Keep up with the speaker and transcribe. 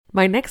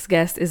My next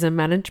guest is a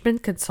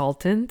management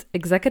consultant,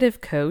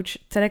 executive coach,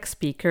 TEDx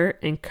speaker,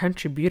 and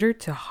contributor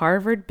to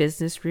Harvard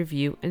Business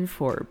Review and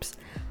Forbes.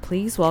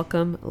 Please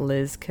welcome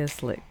Liz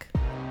Kislik.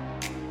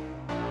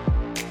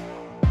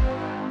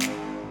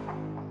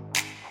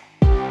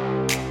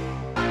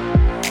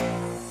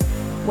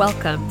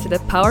 Welcome to the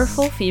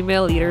Powerful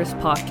Female Leaders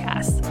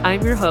Podcast.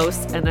 I'm your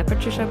host, Anna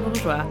Patricia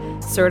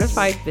Bourgeois,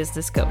 certified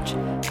business coach.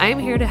 I'm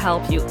here to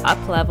help you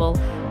up-level,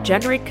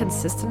 generate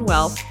consistent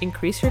wealth,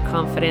 increase your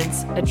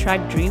confidence,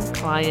 attract dream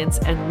clients,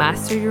 and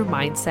master your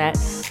mindset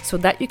so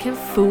that you can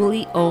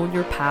fully own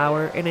your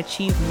power and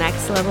achieve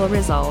next-level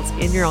results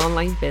in your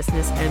online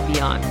business and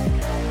beyond.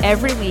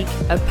 Every week,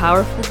 a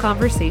powerful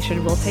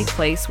conversation will take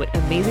place with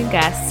amazing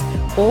guests,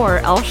 or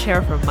I'll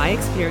share from my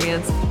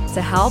experience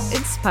to help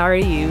inspire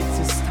you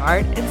to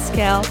start and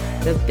scale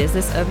the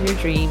business of your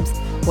dreams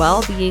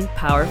while being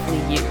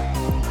powerfully you.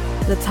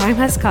 The time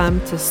has come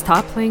to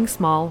stop playing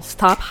small,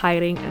 stop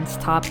hiding, and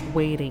stop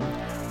waiting.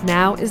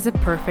 Now is the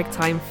perfect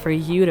time for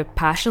you to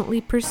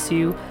passionately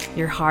pursue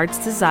your heart's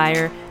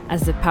desire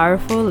as the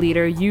powerful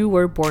leader you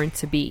were born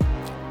to be.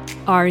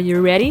 Are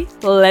you ready?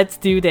 Let's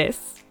do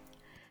this.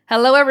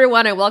 Hello,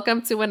 everyone, and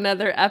welcome to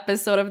another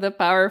episode of the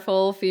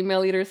Powerful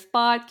Female Leaders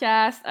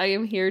Podcast. I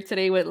am here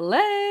today with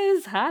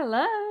Liz.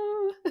 Hello.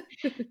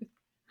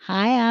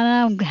 Hi,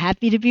 Anna. I'm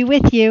happy to be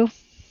with you.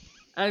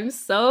 I'm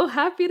so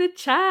happy to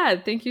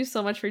chat. Thank you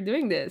so much for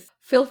doing this.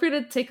 Feel free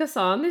to take us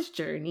on this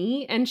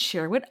journey and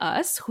share with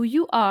us who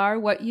you are,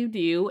 what you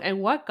do, and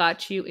what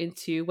got you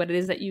into what it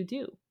is that you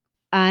do.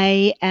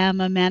 I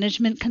am a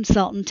management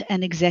consultant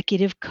and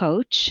executive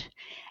coach,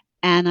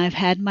 and I've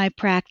had my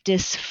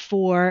practice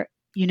for,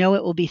 it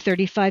will be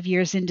 35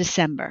 years in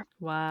December.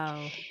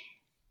 Wow.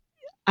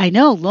 I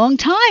know, long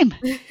time.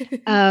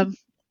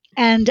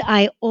 And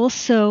I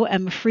also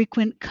am a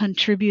frequent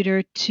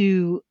contributor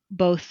to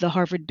both the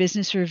Harvard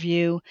Business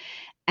Review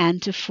and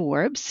to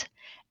Forbes.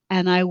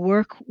 And I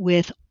work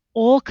with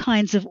all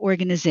kinds of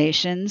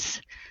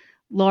organizations,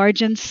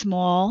 large and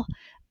small.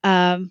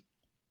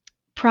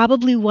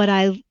 Probably what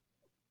I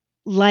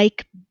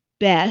like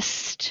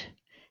best,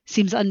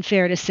 seems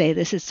unfair to say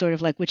this, is sort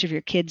of like which of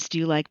your kids do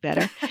you like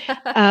better?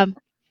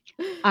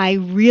 I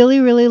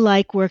really, really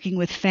like working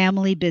with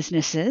family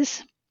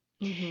businesses.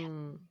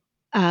 Mm-hmm.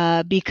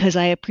 Because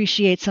I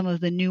appreciate some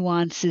of the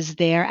nuances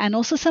there and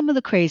also some of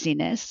the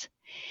craziness.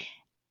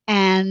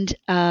 And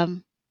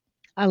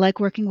I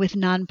like working with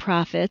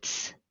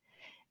nonprofits.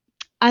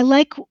 I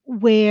like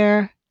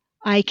where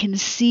I can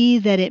see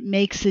that it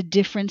makes a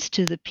difference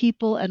to the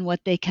people and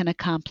what they can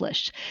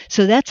accomplish.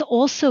 So that's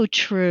also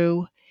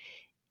true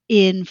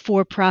in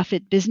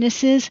for-profit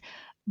businesses,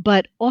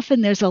 but often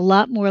there's a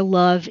lot more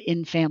love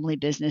in family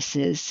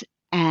businesses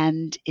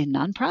and in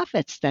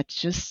nonprofits. That's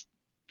just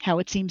how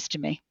it seems to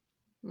me.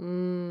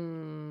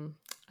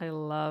 I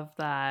love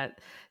that.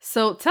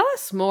 So tell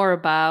us more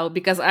about,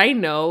 because I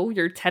know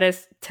your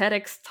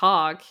TEDx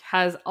talk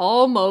has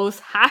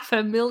almost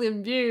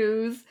 500,000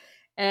 views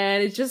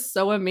and it's just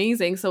so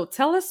amazing. So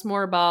tell us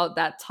more about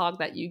that talk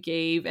that you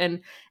gave and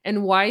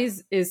why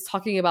is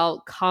talking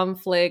about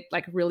conflict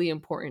like really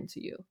important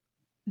to you?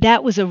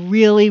 That was a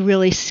really,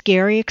 really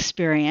scary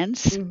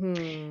experience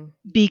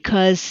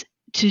because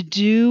to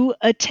do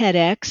a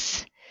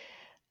TEDx,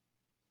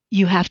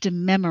 you have to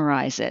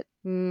memorize it.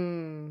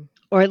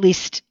 Or at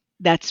least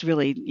that's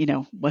really,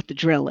 what the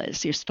drill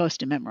is. You're supposed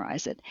to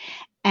memorize it.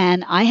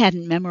 And I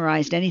hadn't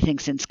memorized anything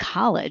since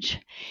college.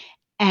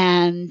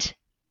 And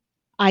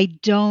I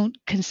don't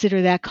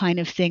consider that kind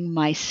of thing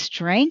my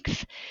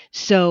strength.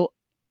 So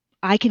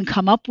I can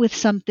come up with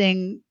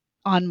something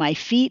on my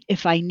feet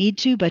if I need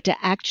to, but to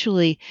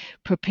actually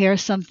prepare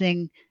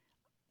something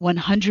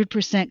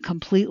 100%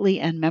 completely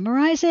and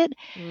memorize it,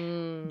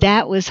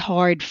 that was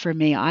hard for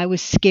me. I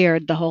was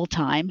scared the whole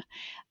time.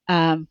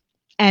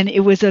 And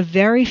it was a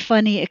very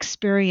funny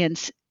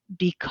experience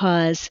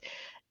because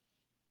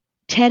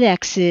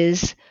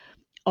TEDx's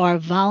are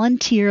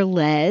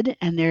volunteer-led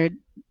and they're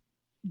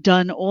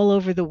done all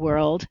over the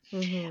world.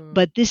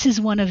 But this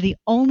is one of the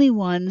only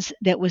ones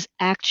that was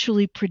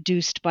actually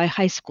produced by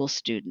high school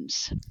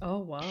students. Oh,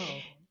 wow.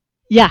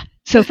 Yeah.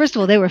 So first of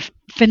all, they were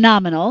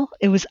phenomenal.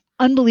 It was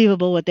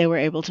unbelievable what they were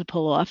able to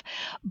pull off.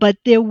 But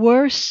there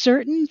were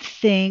certain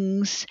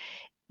things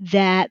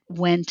that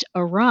went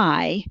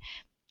awry.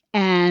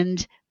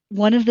 And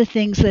one of the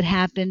things that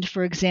happened,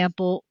 for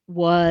example,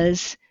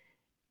 was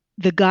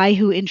the guy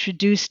who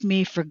introduced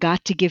me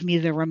forgot to give me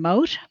the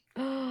remote.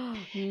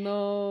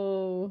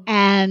 No.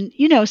 And,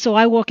 so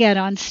I walk out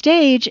on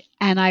stage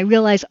and I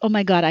realize, oh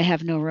my God, I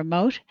have no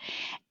remote.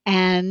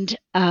 And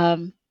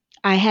I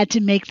had to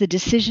make the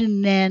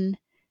decision then,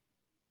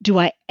 do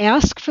I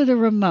ask for the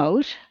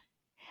remote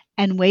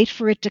and wait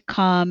for it to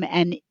come?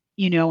 And,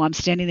 I'm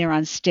standing there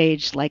on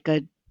stage like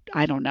a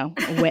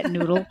wet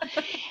noodle.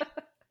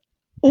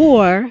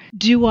 Or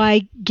do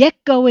I get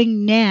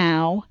going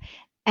now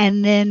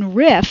and then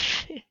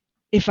riff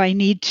if I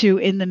need to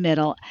in the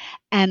middle?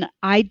 And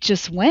I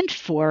just went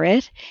for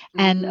it.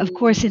 And of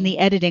course, in the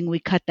editing, we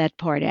cut that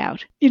part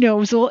out. It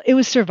was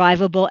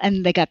survivable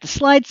and they got the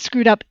slides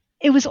screwed up.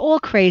 It was all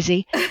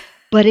crazy,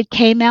 but it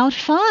came out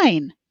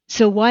fine.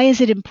 So why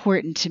is it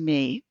important to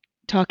me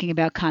talking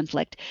about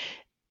conflict?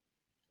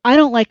 I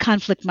don't like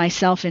conflict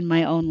myself in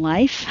my own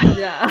life.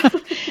 Yeah.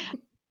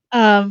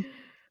 um,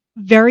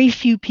 Very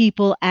few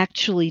people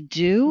actually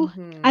do.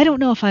 I Mm-hmm. don't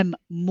know if I'm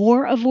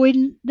more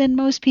avoidant than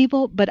most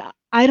people, but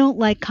I don't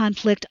like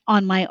conflict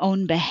on my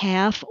own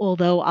behalf,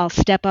 although I'll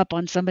step up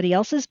on somebody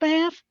else's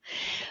behalf.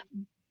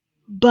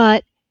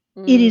 But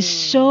it is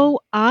Mm.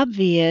 so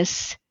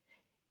obvious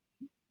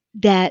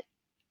that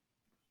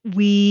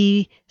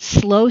we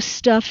slow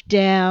stuff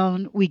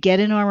down, we get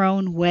in our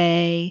own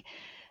way.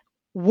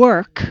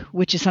 Work,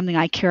 which is something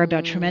I care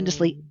about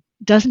tremendously, Mm.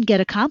 doesn't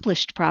get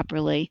accomplished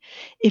properly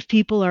if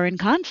people are in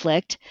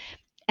conflict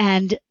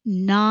and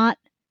not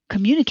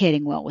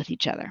communicating well with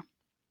each other.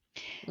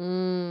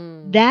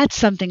 Mm. That's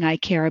something I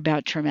care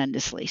about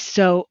tremendously.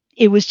 So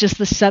it was just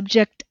the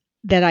subject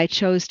that I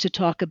chose to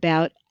talk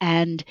about.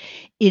 And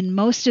in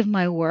most of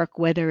my work,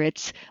 whether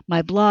it's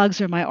my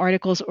blogs or my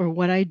articles or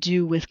what I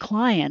do with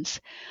clients,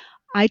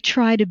 I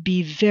try to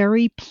be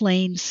very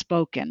plain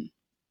spoken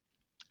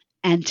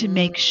and to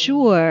make Mm.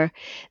 sure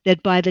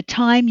that by the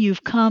time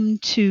you've come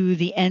to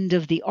the end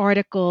of the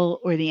article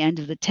or the end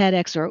of the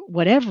TEDx or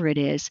whatever it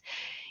is,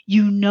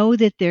 you know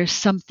that there's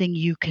something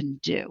you can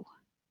do.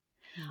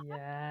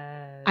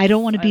 I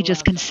don't Yes, want to I be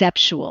just love that.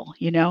 conceptual,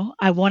 you know?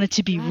 I want it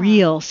to be Yeah,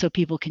 real so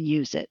people can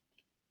use it.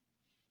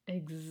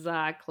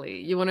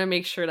 exactly. You want to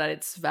make sure that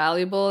it's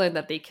valuable and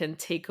that they can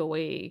take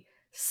away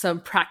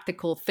some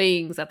practical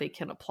things that they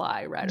can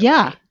apply right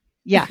Yeah. away.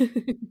 Yeah.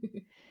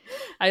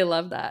 I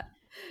love that.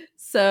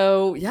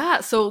 So,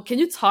 yeah, so can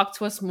you talk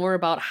to us more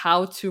about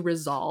how to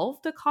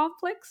resolve the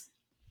conflicts?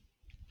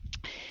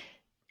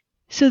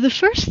 So the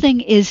first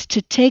thing is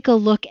to take a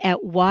look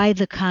at why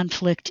the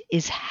conflict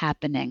is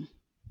happening.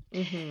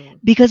 Mhm.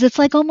 Because it's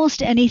like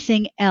almost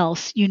anything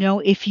else, you know,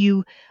 if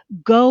you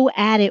go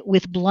at it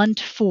with blunt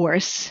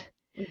force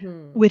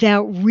Mhm.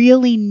 without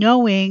really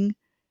knowing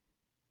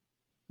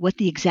what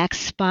the exact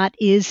spot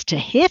is to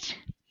hit,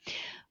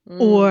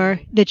 or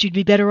Mm. that you'd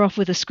be better off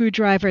with a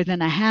screwdriver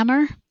than a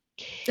hammer,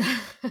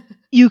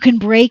 you can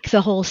break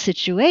the whole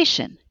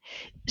situation.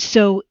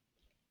 So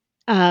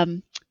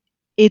um,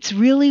 it's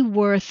really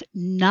worth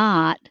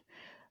not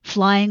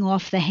flying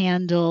off the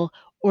handle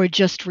or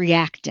just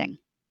reacting.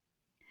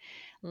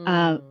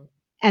 Uh, Mm.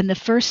 and the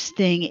first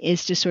thing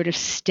is to sort of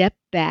step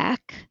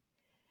back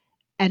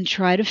and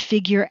try to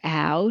figure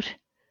out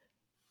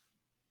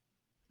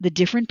the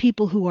different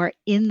people who are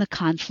in the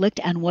conflict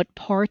and what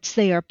parts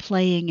they are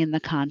playing in the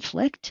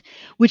conflict,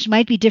 which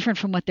might be different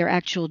from what their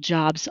actual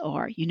jobs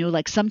are. You know,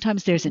 like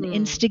sometimes there's an Mhm.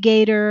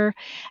 instigator,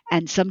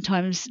 and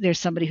sometimes there's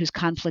somebody who's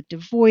conflict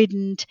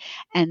avoidant,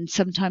 and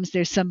sometimes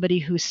there's somebody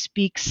who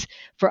speaks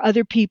for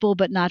other people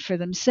but not for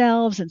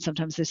themselves, and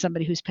sometimes there's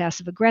somebody who's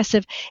passive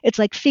aggressive. It's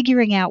like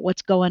figuring out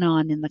what's going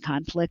on in the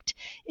conflict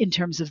in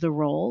terms of the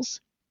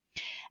roles.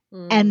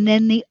 And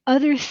then Mm. the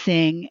other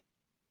thing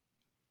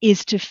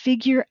is to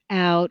figure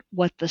out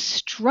what the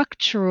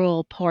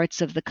structural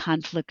parts of the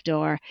conflict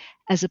are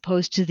as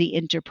opposed to the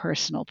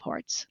interpersonal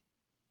parts.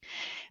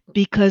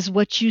 Because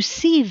what you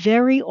see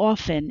very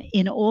often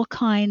in all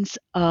kinds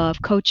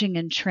of coaching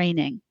and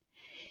training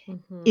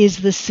is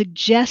Mhm. the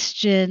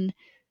suggestion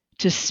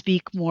to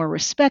speak more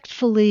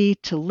respectfully,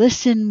 to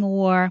listen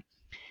more,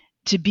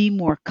 to be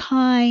more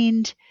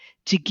kind,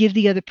 to give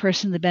the other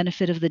person the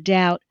benefit of the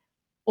doubt.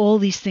 All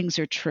these things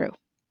are true.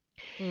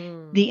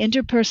 Mm. The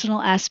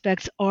interpersonal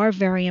aspects are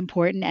very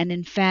important. And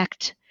in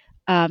fact,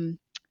 um,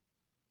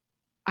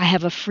 I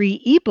have a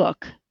free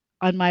ebook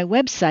on my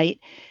website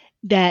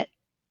that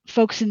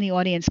folks in the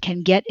audience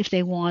can get if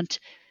they want,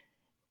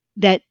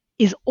 that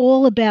is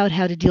all about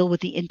how to deal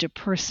with the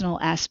interpersonal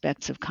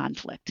aspects of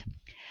conflict.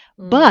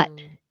 But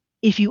Mm.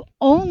 if you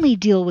only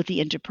deal with the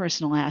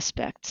interpersonal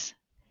aspects,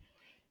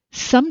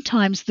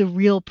 sometimes the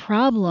real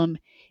problem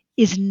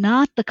is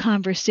not the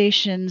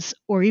conversations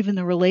or even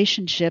the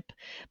relationship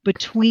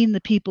between the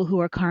people who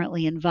are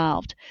currently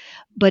involved.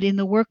 But in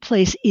the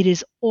workplace, it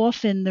is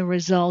often the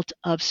result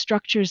of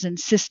structures and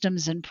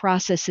systems and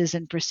processes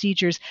and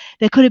procedures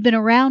that could have been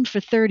around for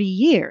 30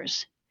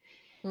 years,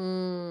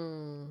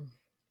 Mm.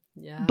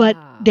 but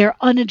Yeah. they're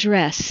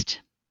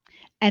unaddressed.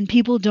 And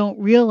people don't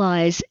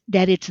realize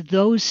that it's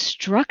those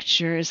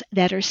structures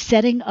that are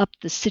setting up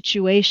the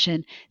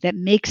situation that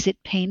makes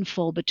it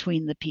painful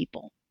between the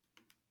people.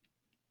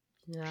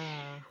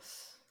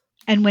 Yes.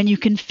 And when you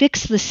can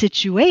fix the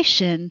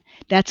situation,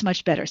 that's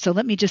much better. So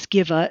let me just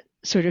give a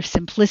sort of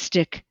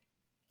simplistic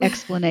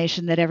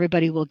explanation that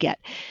everybody will get.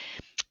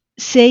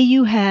 Say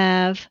you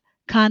have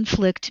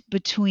conflict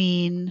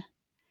between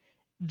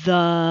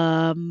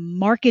the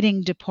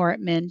marketing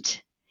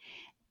department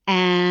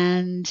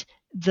and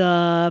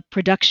the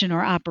production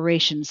or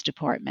operations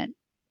department,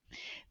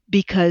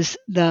 because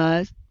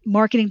the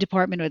marketing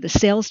department or the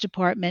sales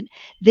department,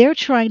 they're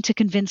trying to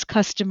convince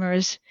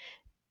customers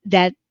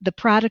that the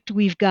product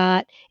we've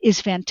got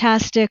is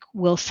fantastic,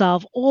 will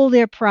solve all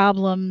their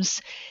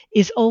problems,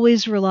 is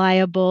always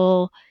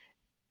reliable,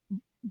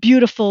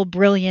 beautiful,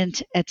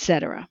 brilliant,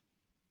 etc.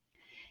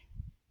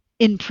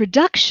 In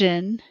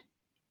production,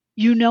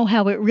 you know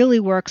how it really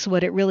works,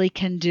 what it really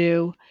can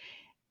do,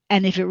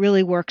 and if it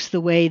really works the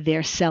way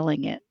they're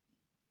selling it.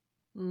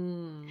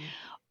 Mm.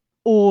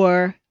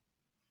 Or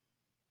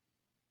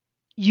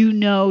you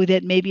know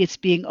that maybe it's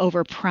being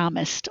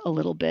overpromised a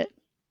little bit.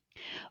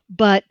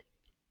 But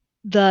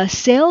the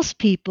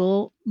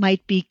salespeople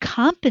might be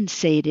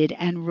compensated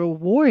and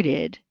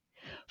rewarded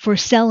for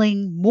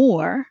selling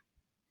more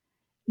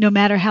no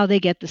matter how they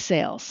get the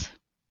sales.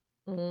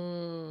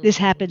 This Mm.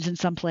 happens in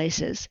some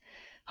places.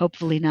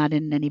 Hopefully, not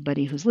in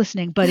anybody who's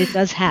listening, but it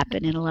does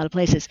happen in a lot of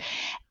places.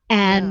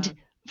 And Yeah.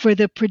 for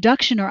the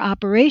production or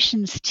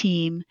operations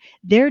team,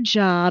 their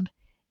job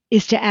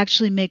is to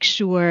actually make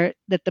sure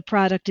that the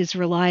product is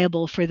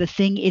reliable for the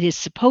thing it is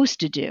supposed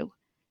to do,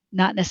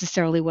 not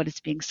necessarily what it's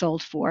being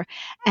sold for.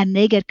 And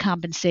they get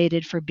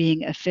compensated for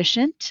being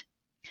efficient,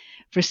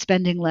 for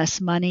spending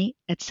less money,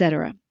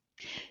 etc.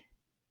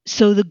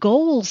 So the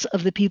goals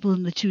of the people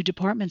in the two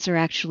departments are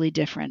actually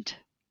different.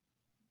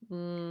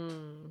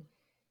 Mm.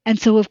 And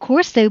so, of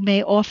course, they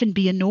may often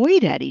be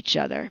annoyed at each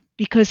other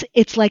because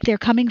it's like they're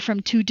coming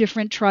from two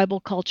different tribal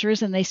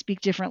cultures and they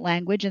speak different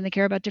language and they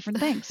care about different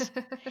things,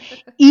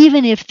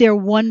 even if they're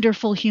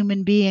wonderful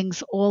human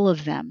beings, all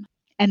of them.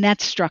 And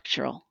that's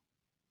structural.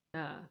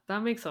 Yeah,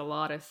 that makes a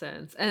lot of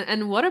sense.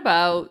 And what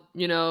about,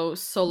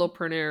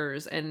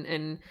 solopreneurs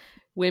and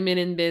women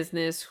in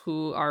business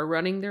who are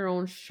running their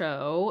own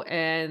show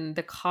and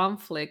the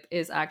conflict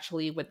is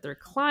actually with their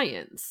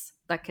clients?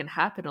 That can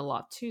happen a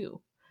lot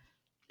too.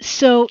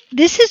 So,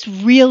 this is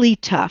really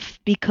tough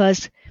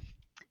because,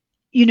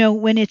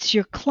 when it's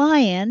your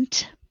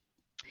client,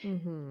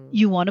 Mm-hmm.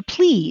 you want to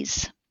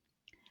please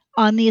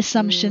on the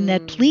assumption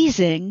that Mm.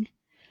 pleasing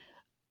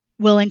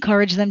will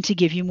encourage them to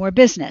give you more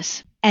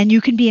business. And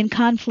you can be in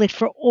conflict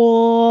for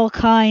all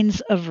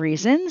kinds of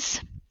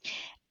reasons.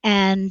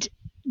 And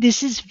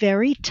this is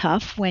very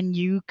tough when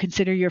you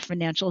consider your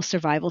financial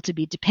survival to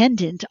be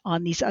dependent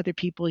on these other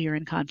people you're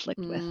in conflict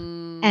with.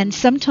 And Mm.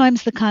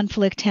 sometimes the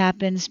conflict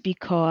happens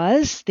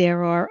because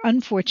there are,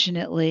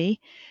 unfortunately,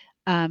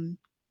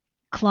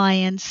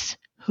 clients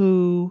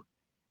who,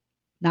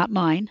 not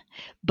mine,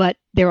 but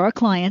there are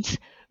clients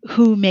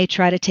who may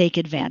try to take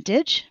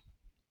advantage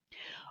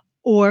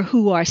or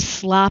who are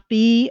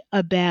sloppy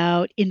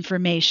about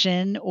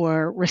information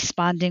or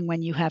responding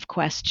when you have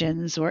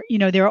questions, or,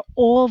 there are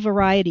all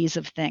varieties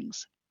of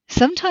things.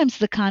 Sometimes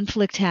the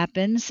conflict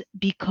happens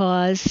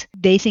because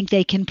they think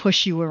they can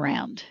push you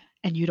around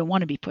and you don't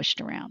want to be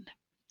pushed around.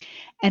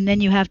 And then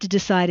you have to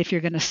decide if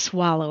you're going to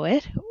swallow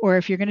it or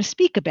if you're going to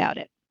speak about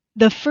it.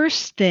 The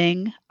first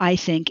thing I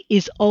think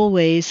is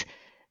always,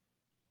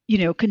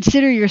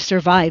 consider your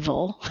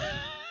survival.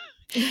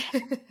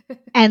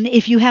 And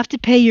if you have to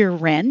pay your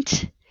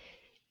rent,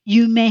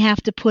 you may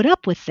have to put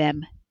up with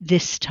them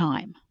this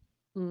time,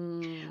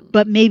 Mm.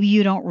 but maybe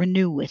you don't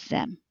renew with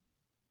them.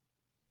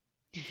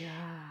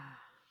 Yeah.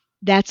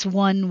 That's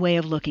one way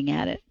of looking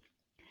at it.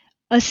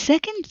 A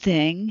second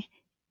thing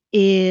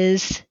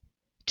is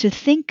to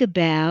think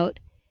about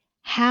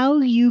how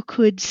you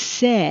could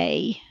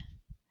say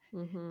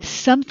Mm-hmm.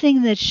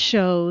 something that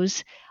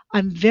shows,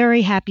 I'm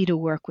very happy to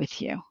work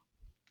with you.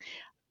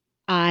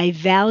 I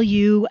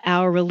value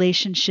our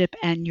relationship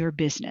and your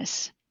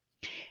business.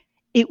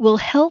 It will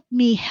help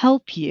me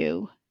help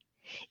you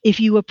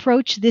if you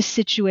approach this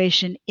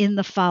situation in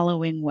the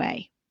following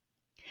way: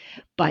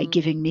 by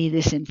giving Mm. me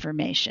this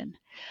information,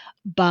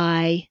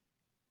 by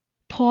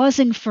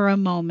pausing for a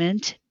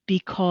moment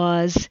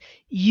because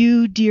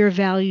you, dear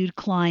valued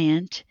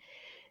client,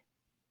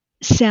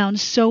 sound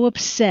so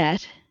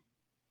upset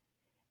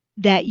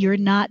that you're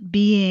Mm-hmm. not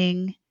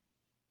being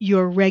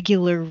your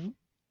regular,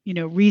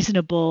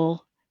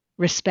 reasonable,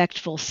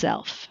 respectful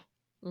self.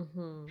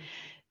 Mm-hmm.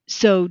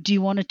 So, do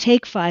you want to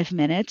take 5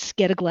 minutes,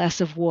 get a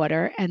glass of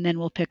water, and then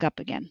we'll pick up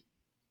again?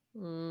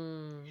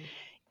 Mm.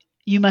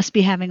 You must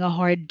be having a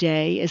hard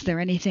day. Is there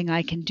anything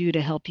I can do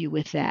to help you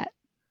with that?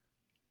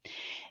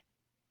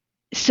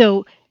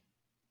 So,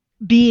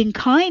 being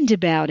kind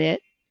about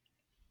it,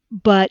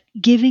 but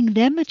giving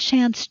them a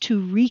chance to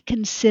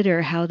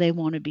reconsider how they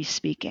want to be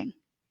speaking.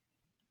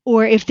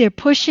 Or if they're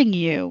pushing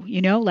you,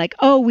 like,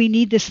 oh, we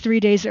need this 3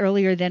 days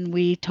earlier than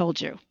we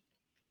told you.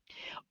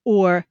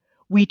 Or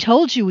we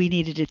told you we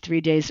needed it 3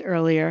 days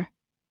earlier,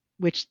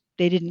 which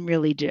they didn't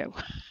really do.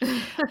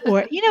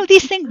 Or,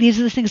 these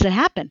are the things that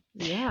happen.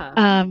 Yeah.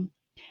 Um,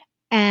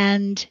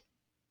 and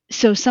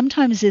so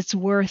sometimes it's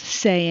worth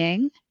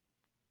saying,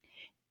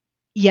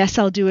 yes,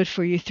 I'll do it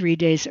for you 3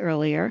 days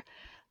earlier.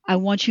 I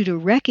want you to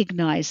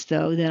recognize,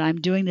 though, that I'm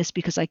doing this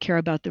because I care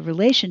about the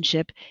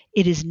relationship.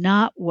 It is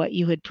not what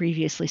you had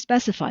previously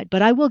specified,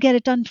 but I will get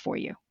it done for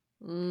you.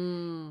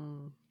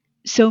 Mm.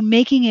 So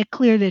making it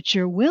clear that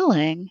you're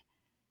willing,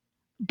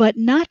 but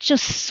not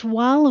just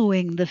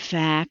swallowing the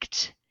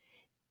fact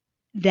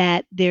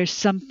that there's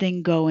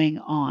something going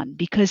on.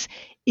 Because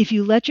if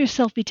you let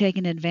yourself be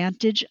taken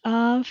advantage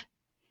of,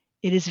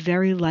 it is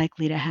very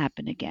likely to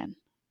happen again.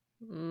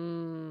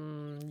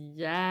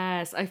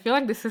 Yes, I feel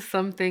like this is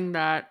something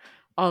that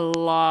a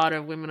lot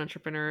of women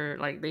entrepreneur,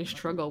 like, they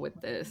struggle with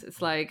this.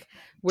 It's like,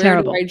 where do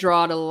I Terrible.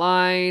 draw the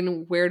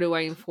line? Where do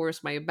I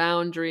enforce my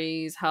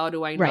boundaries? How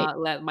do I Right. not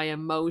let my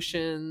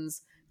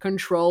emotions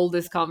control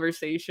this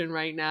conversation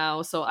right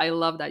now? So I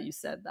love that you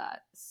said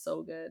that.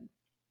 So good.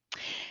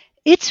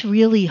 It's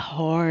really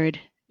hard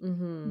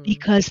Mhm.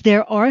 because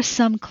there are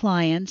some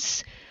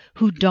clients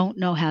who don't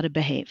know how to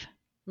behave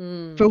for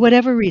Mm.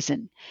 whatever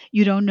reason.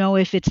 You don't know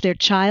if it's their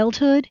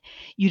childhood.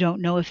 You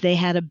don't know if they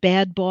had a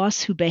bad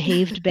boss who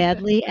behaved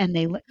badly and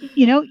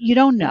you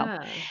don't know.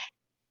 Yeah.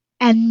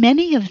 And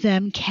many of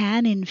them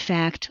can, in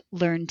fact,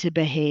 learn to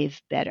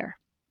behave better.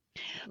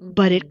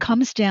 But it Mhm.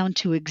 comes down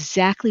to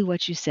exactly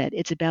what you said.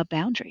 It's about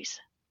boundaries.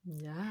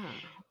 Yeah.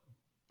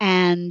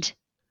 And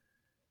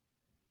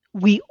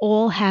we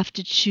all have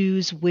to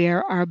choose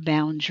where our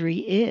boundary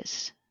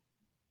is.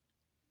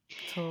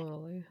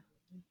 Totally.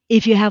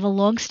 If you have a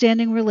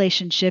long-standing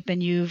relationship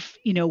and you've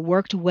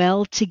worked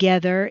well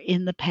together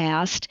in the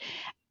past,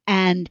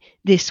 and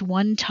this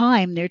one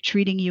time they're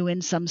treating you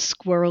in some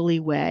squirrely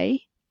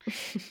way,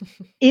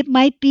 it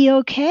might be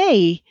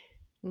okay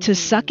to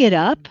suck it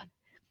Mhm. up.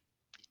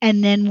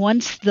 And then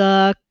once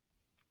the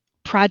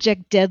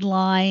project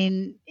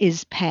deadline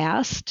is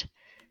passed,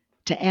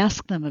 to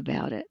ask them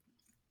about it.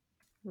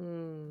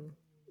 Mm.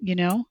 You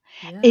know,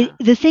 Yeah.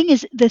 the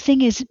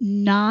thing is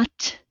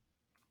not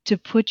to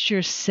put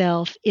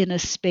yourself in a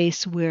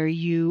space where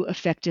you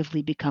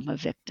effectively become a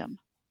victim.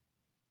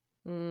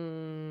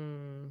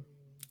 Mm.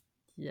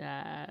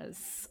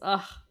 Yes.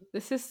 Ugh,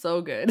 this is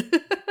so good.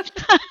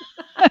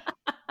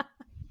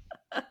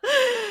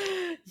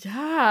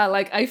 Yeah,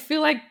 like, I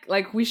feel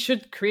like we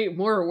should create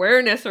more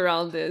awareness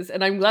around this,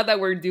 and I'm glad that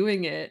we're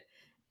doing it.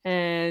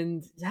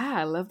 And yeah,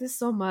 I love this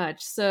so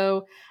much.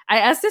 So I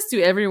ask this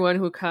to everyone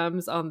who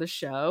comes on the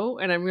show,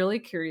 and I'm really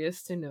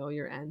curious to know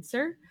your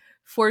answer.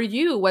 For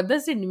you, what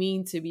does it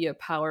mean to be a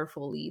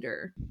powerful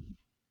leader?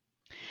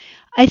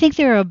 I think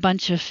there are a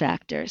bunch of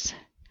factors.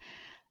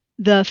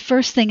 The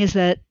first thing is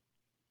that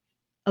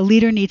a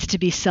leader needs to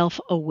be self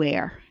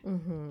aware.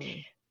 Mm-hmm.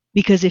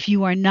 Because if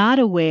you are not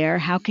aware,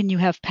 how can you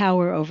have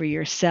power over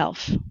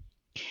yourself?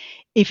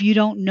 If you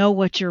don't know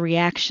what your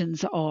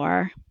reactions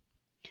are,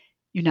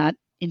 you're not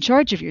in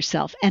charge of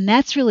yourself. And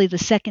that's really the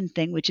second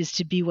thing, which is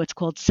to be what's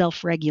called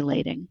self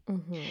regulating,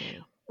 Mm-hmm.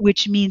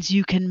 which means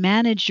you can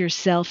manage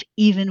yourself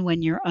even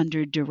when you're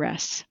under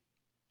duress.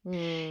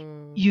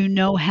 Mm. You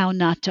know how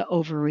not to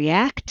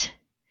overreact.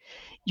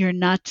 You're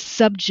not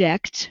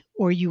subject,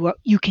 or you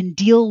can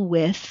deal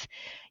with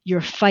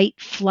your fight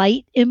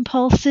flight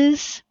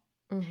impulses,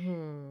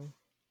 Mm-hmm.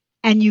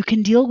 and you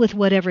can deal with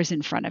whatever's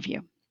in front of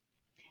you.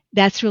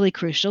 That's really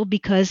crucial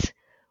because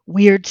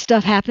weird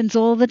stuff happens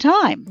all the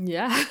time,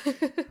 Yeah.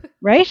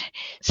 right?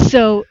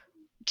 So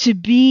to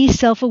be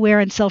self-aware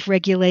and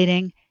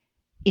self-regulating,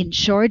 in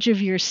charge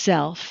of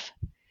yourself,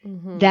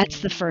 that's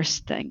the Mm-hmm.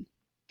 first thing.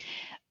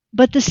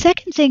 But the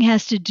second thing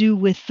has to do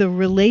with the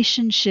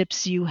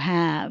relationships you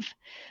have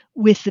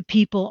with the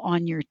people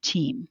on your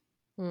team.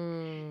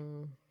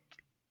 Mm.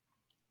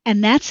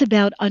 And that's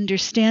about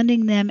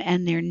understanding them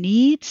and their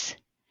needs,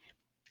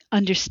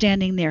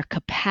 understanding their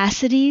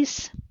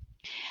capacities,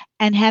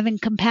 and having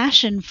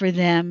compassion for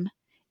them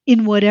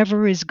in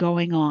whatever is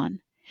going on.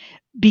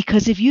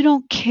 Because if you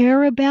don't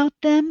care about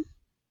them,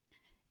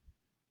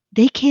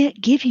 they can't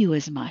give you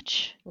as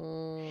much.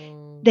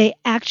 Mm. They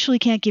actually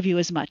can't give you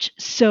as much.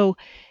 So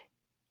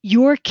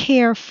your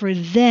care for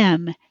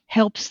them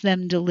helps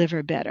them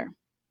deliver better.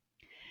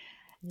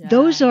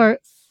 Those are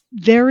Yes.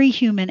 very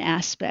human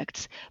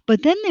aspects.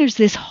 But then there's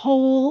this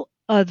whole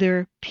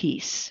other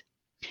piece,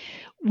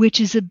 which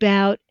is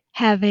about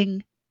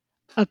having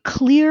a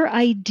clear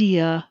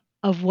idea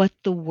of what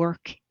the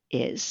work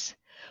is,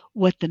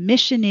 what the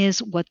mission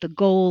is, what the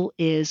goal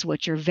is,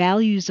 what your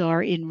values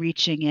are in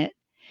reaching it,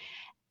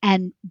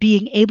 and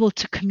being able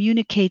to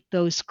communicate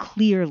those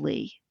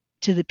clearly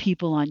to the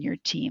people on your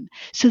team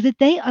so that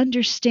they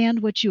understand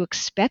what you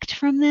expect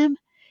from them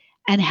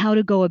and how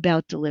to go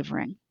about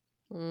delivering.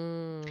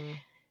 Mm.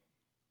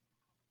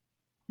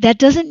 That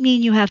doesn't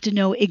mean you have to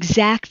know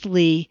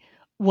exactly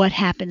what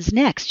happens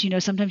next.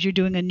 Sometimes you're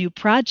doing a new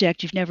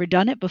project, you've never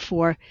done it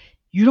before,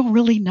 you don't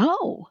really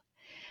know,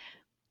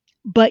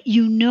 but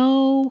you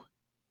know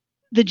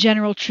the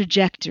general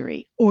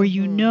trajectory, or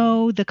you Mm-hmm.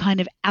 know the kind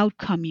of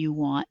outcome you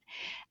want.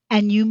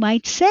 And you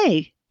might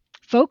say,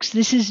 folks,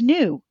 this is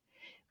new.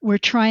 We're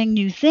trying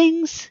new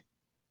things.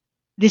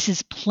 This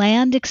is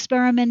planned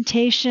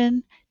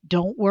experimentation.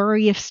 Don't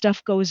worry if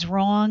stuff goes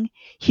wrong.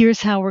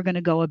 Here's how we're going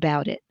to go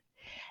about it.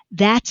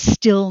 That's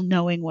still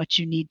knowing what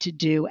you need to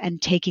do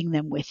and taking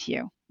them with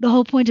you. The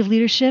whole point of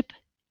leadership,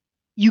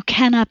 you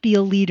cannot be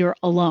a leader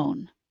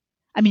alone.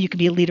 I mean, you can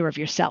be a leader of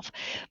yourself,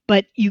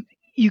 but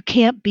you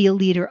can't be a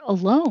leader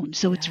alone.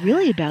 So it's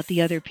really about the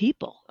Yes. other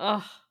people.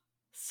 Oh,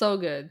 so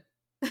good.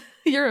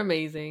 You're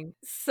amazing.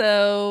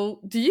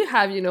 So, do you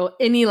have,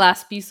 any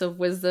last piece of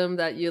wisdom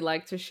that you'd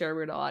like to share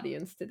with the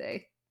audience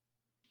today?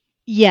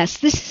 Yes,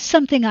 this is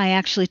something I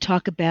actually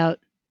talk about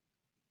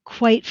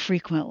quite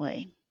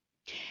frequently.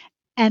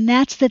 And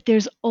that's that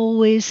there's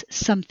always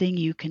something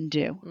you can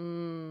do.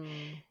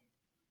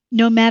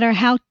 No matter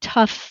how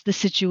tough the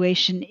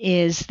situation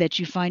is that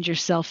you find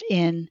yourself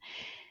in,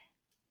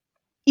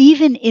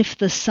 even if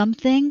the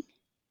something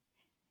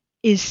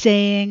is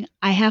saying,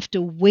 I have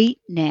to wait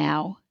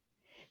now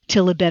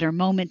till a better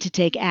moment to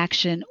take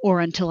action or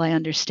until I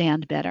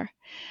understand better.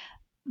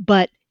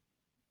 But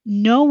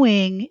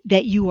knowing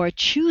that you are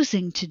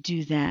choosing to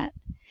do that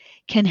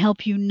can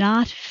help you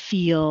not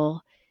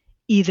feel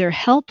either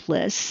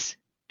helpless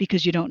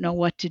because you don't know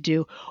what to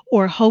do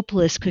or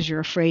hopeless because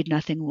you're afraid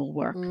nothing will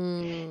work.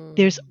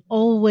 There's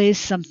always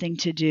something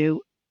to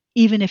do,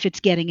 even if it's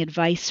getting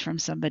advice from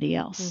somebody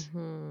else.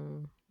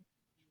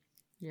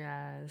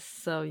 Yes.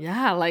 So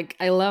yeah, like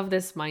I love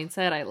this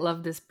mindset. I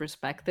love this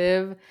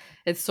perspective.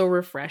 It's so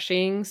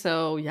refreshing.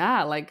 So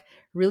yeah, like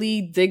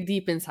really dig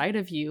deep inside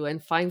of you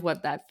and find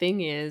what that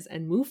thing is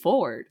and move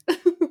forward.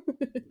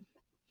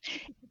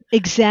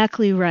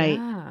 Exactly right.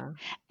 Yeah.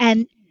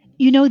 And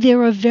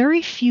there are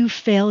very few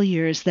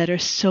failures that are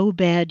so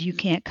bad you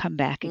can't come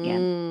back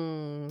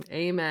again.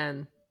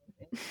 Amen.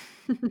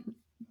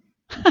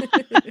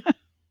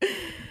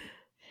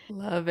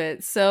 Love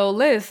it. So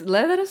Liz,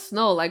 let us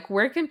know, like,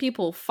 where can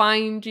people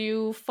find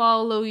you,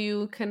 follow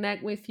you,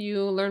 connect with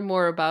you, learn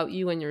more about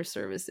you and your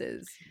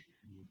services?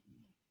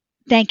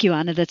 Thank you,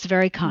 Anna. That's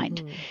very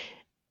kind.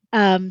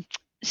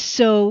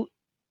 So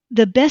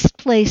the best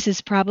place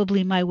is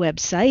probably my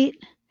website,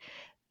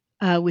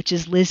 which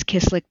is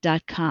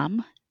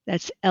lizkislik.com.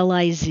 That's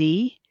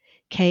LIZKIS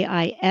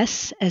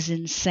as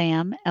in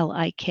Sam,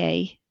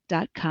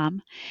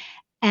 LIK.com.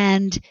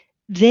 And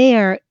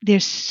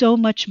there's so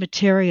much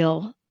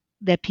material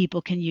that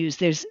people can use.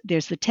 There's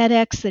the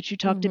TEDx that you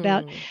talked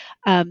about.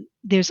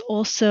 There's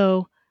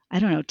also, I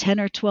don't know, 10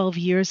 or 12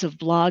 years of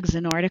blogs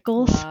and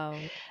articles. Wow.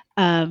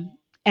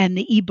 And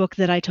the ebook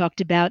that I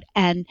talked about.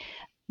 And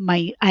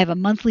I have a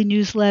monthly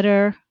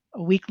newsletter,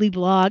 a weekly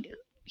blog,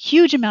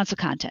 huge amounts of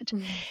content.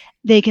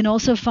 They can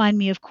also find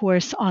me, of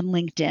course, on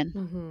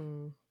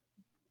LinkedIn.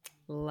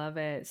 Love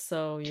it.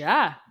 So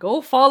yeah,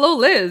 go follow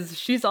Liz.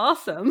 She's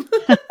awesome.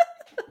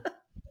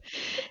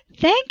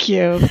 Thank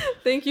you.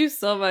 Thank you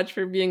so much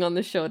for being on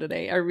the show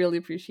today. I really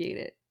appreciate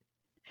it.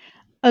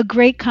 A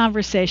great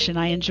conversation.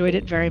 I enjoyed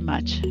it very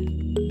much.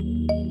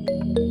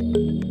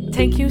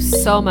 Thank you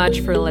so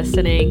much for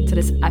listening to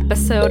this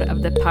episode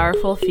of the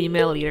Powerful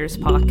Female Leaders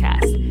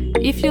podcast.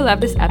 If you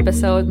love this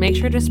episode, make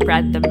sure to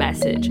spread the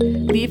message,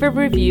 leave a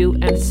review,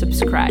 and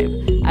subscribe.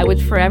 I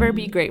would forever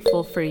be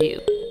grateful for you.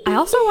 I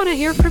also want to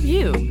hear from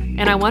you,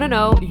 and I want to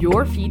know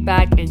your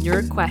feedback and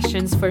your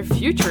questions for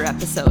future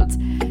episodes.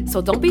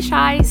 So don't be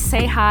shy,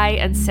 say hi,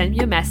 and send me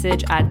a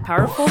message at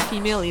Powerful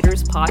Female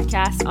Leaders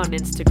Podcast on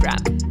Instagram.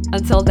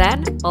 Until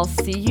then, I'll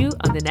see you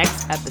on the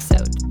next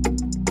episode.